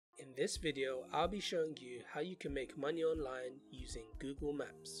this video, I'll be showing you how you can make money online using Google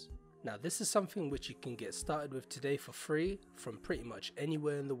Maps. Now this is something which you can get started with today for free from pretty much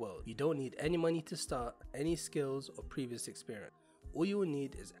anywhere in the world. You don't need any money to start, any skills or previous experience. All you will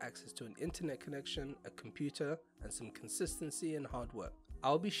need is access to an internet connection, a computer and some consistency and hard work.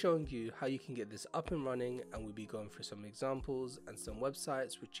 I'll be showing you how you can get this up and running, and we'll be going through some examples and some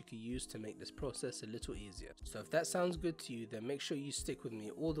websites which you can use to make this process a little easier. So if that sounds good to you, then make sure you stick with me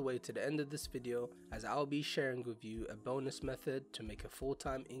all the way to the end of this video, as I'll be sharing with you a bonus method to make a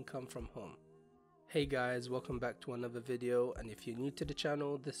full-time income from home. Hey guys, welcome back to another video, and if you're new to the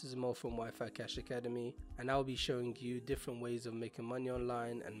channel, this is Mo from Wi-Fi Cash Academy, and I'll be showing you different ways of making money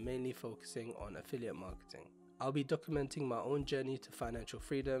online and mainly focusing on affiliate marketing. I'll be documenting my own journey to financial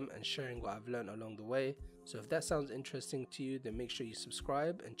freedom and sharing what I've learned along the way. So if that sounds interesting to you, then make sure you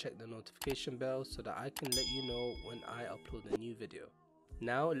subscribe and check the notification bell so that I can let you know when I upload a new video.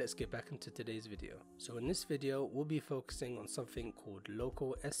 Now let's get back into today's video. So in this video, we'll be focusing on something called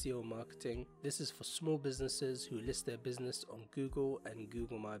local SEO marketing. This is for small businesses who list their business on Google and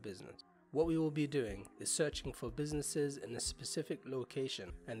Google My Business. What we will be doing is searching for businesses in a specific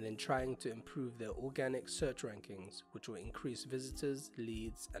location and then trying to improve their organic search rankings, which will increase visitors,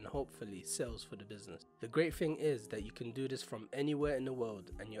 leads, and hopefully sales for the business. The great thing is that you can do this from anywhere in the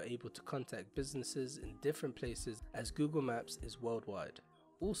world, and you're able to contact businesses in different places as Google Maps is worldwide.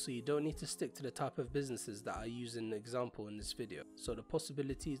 Also, you don't need to stick to the type of businesses that I use in the example in this video, so the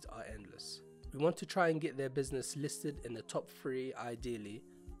possibilities are endless. We want to try and get their business listed in the top 3 ideally,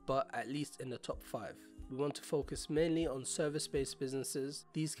 but at least in the top 5. We want to focus mainly on service-based businesses.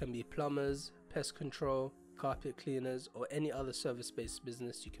 These can be plumbers, pest control, carpet cleaners, or any other service-based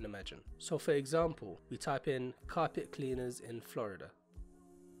business you can imagine. So for example, we type in carpet cleaners in Florida.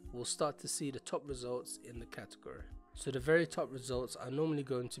 We'll start to see the top results in the category. So the very top results are normally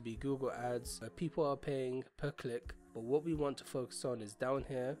going to be Google ads where people are paying per click, but what we want to focus on is down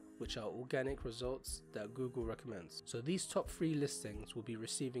here, which are organic results that Google recommends. So these top 3 listings will be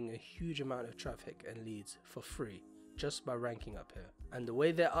receiving a huge amount of traffic and leads for free just by ranking up here. And the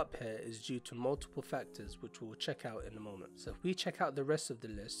way they're up here is due to multiple factors, which we'll check out in a moment. So if we check out the rest of the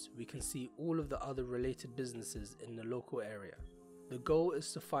list, we can see all of the other related businesses in the local area. The goal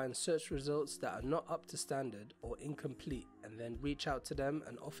is to find search results that are not up to standard or incomplete, and then reach out to them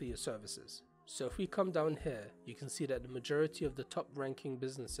and offer your services. So if we come down here, you can see that the majority of the top ranking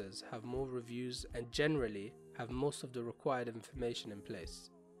businesses have more reviews and generally have most of the required information in place,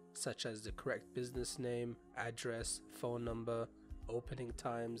 such as the correct business name, address, phone number, opening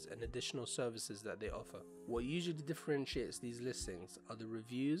times, and additional services that they offer. What usually differentiates these listings are the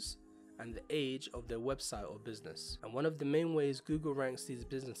reviews and the age of their website or business. And one of the main ways Google ranks these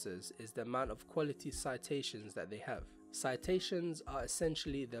businesses is the amount of quality citations that they have. Citations are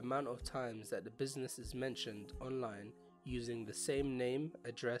essentially the amount of times that the business is mentioned online using the same name,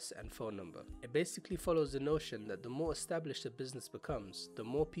 address, and phone number. It basically follows the notion that the more established a business becomes, the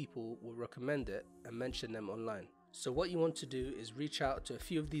more people will recommend it and mention them online. So what you want to do is reach out to a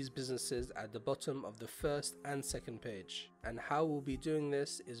few of these businesses at the bottom of the first and second page. And how we'll be doing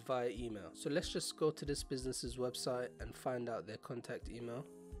this is via email. So let's just go to this business's website and find out their contact email.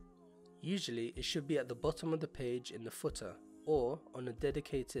 Usually it should be at the bottom of the page in the footer or on a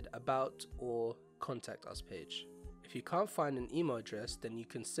dedicated about or contact us page. If you can't find an email address, then you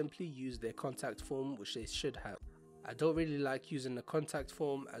can simply use their contact form, which they should have. I don't really like using the contact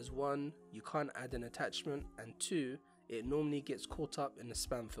form as 1, you can't add an attachment, and 2, it normally gets caught up in the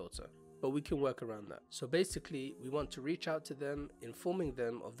spam filter, but we can work around that. So basically, we want to reach out to them, informing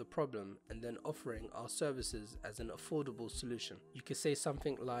them of the problem and then offering our services as an affordable solution. You could say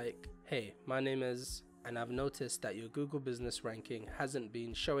something like, hey, my name is, and I've noticed that your Google business ranking hasn't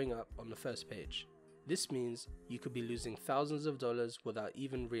been showing up on the first page. This means you could be losing thousands of dollars without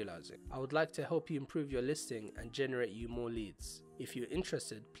even realizing. I would like to help you improve your listing and generate you more leads. If you're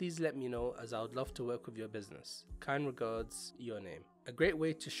interested, please let me know, as I would love to work with your business. Kind regards, your name. A great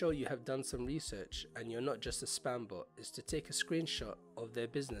way to show you have done some research and you're not just a spam bot is to take a screenshot of their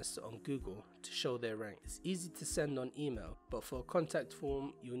business on Google to show their rank. It's easy to send on email, but for a contact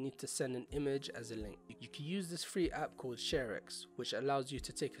form, you'll need to send an image as a link. You can use this free app called ShareX, which allows you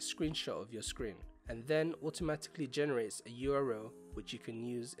to take a screenshot of your screen and then automatically generates a URL which you can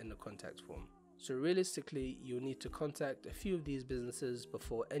use in the contact form. So realistically, you'll need to contact a few of these businesses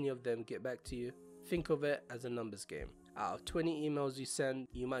before any of them get back to you. Think of it as a numbers game. Out of 20 emails you send,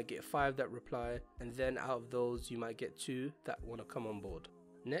 you might get 5 that reply, and then out of those you might get 2 that want to come on board.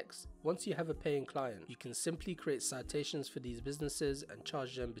 Next, once you have a paying client, you can simply create citations for these businesses and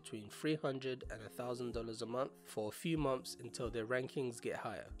charge them between $300 and $1,000 a month for a few months until their rankings get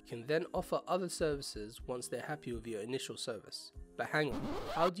higher. You can then offer other services once they're happy with your initial service. But hang on,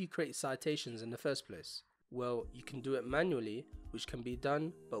 how do you create citations in the first place? Well, you can do it manually, which can be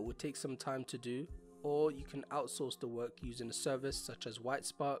done but will take some time to do, or you can outsource the work using a service such as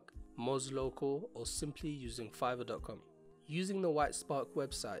WhiteSpark, MozLocal, or simply using Fiverr.com. Using the WhiteSpark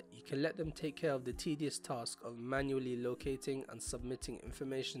website, you can let them take care of the tedious task of manually locating and submitting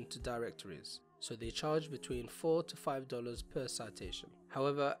information to directories. So they charge between $4 to $5 per citation.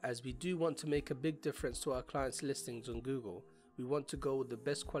 However, as we do want to make a big difference to our clients' listings on Google, we want to go with the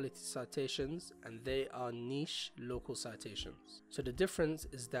best quality citations, and they are niche local citations. So the difference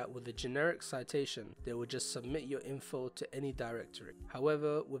is that with a generic citation, they will just submit your info to any directory.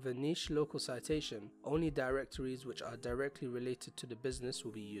 However, with a niche local citation, only directories which are directly related to the business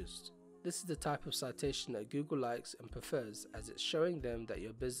will be used. This is the type of citation that Google likes and prefers, as it's showing them that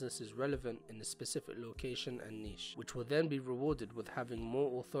your business is relevant in a specific location and niche, which will then be rewarded with having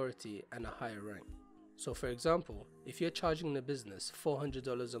more authority and a higher rank. So for example, if you're charging the business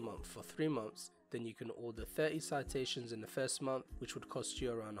 $400 a month for 3 months, then you can order 30 citations in the first month, which would cost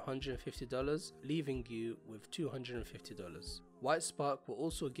you around $150, leaving you with $250. WhiteSpark will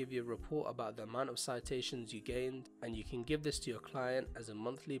also give you a report about the amount of citations you gained, and you can give this to your client as a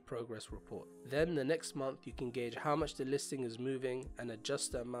monthly progress report. Then the next month you can gauge how much the listing is moving and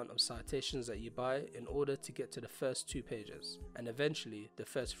adjust the amount of citations that you buy in order to get to the first 2 pages, and eventually the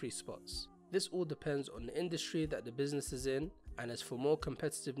first 3 spots. This all depends on the industry that the business is in, and as for more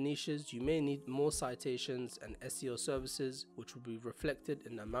competitive niches, you may need more citations and SEO services, which will be reflected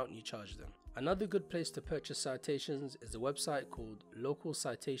in the amount you charge them. Another good place to purchase citations is a website called Local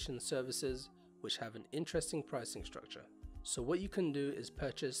Citation Services, which have an interesting pricing structure. So what you can do is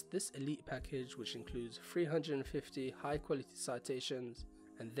purchase this elite package, which includes 350 high quality citations,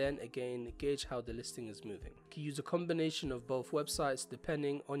 and then again gauge how the listing is moving. You can use a combination of both websites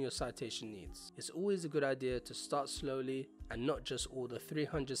depending on your citation needs. It's always a good idea to start slowly and not just order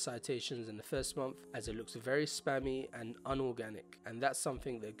 300 citations in the first month, as it looks very spammy and unorganic, and that's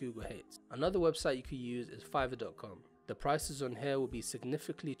something that Google hates. Another website you could use is Fiverr.com. The prices on here will be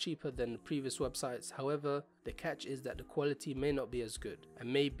significantly cheaper than the previous websites. However, the catch is that the quality may not be as good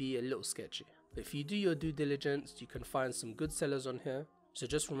and may be a little sketchy. But if you do your due diligence, you can find some good sellers on here. So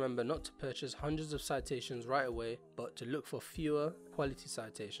just remember not to purchase hundreds of citations right away, but to look for fewer quality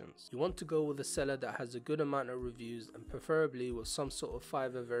citations. You want to go with a seller that has a good amount of reviews, and preferably with some sort of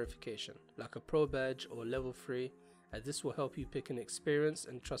Fiverr verification, like a Pro Badge or Level 3, as this will help you pick an experienced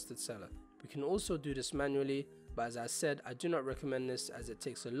and trusted seller. We can also do this manually, but as I said, I do not recommend this as it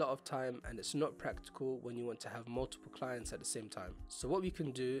takes a lot of time and it's not practical when you want to have multiple clients at the same time. So what we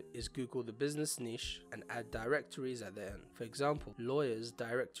can do is Google the business niche and add directories at the end. For example, lawyers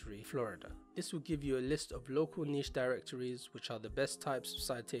directory Florida. This will give you a list of local niche directories, which are the best types of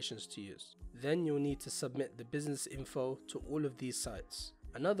citations to use. Then you'll need to submit the business info to all of these sites.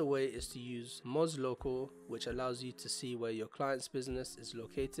 Another way is to use MozLocal, which allows you to see where your client's business is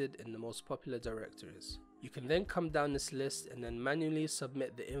located in the most popular directories. You can then come down this list and then manually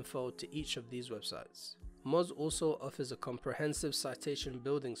submit the info to each of these websites. Moz also offers a comprehensive citation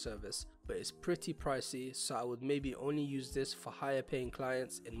building service, but it's pretty pricey, so I would maybe only use this for higher paying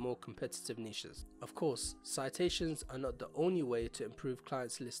clients in more competitive niches. Of course, citations are not the only way to improve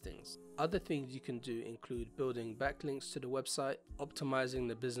clients' listings. Other things you can do include building backlinks to the website, optimizing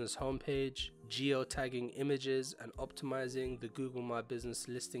the business homepage, geotagging images, and optimizing the Google My Business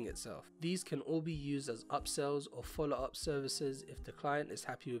listing itself. These can all be used as upsells or follow-up services if the client is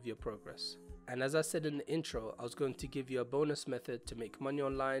happy with your progress. And as I said in the intro, I was going to give you a bonus method to make money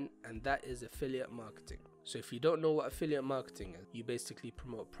online, and that is affiliate marketing. So if you don't know what affiliate marketing is, you basically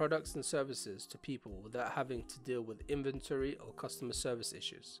promote products and services to people without having to deal with inventory or customer service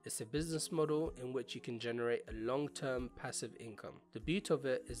issues. It's a business model in which you can generate a long-term passive income. The beauty of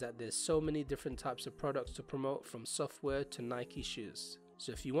it is that there's so many different types of products to promote, from software to Nike shoes.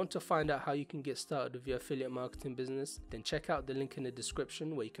 So if you want to find out how you can get started with your affiliate marketing business, then check out the link in the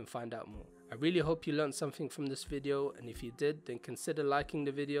description where you can find out more. I really hope you learned something from this video, and if you did, then consider liking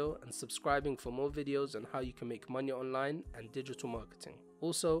the video and subscribing for more videos on how you can make money online and digital marketing.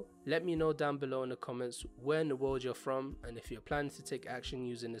 Also, let me know down below in the comments where in the world you're from and if you're planning to take action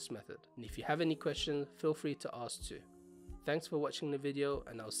using this method. And if you have any questions, feel free to ask too. Thanks for watching the video,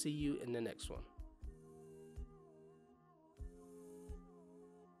 and I'll see you in the next one.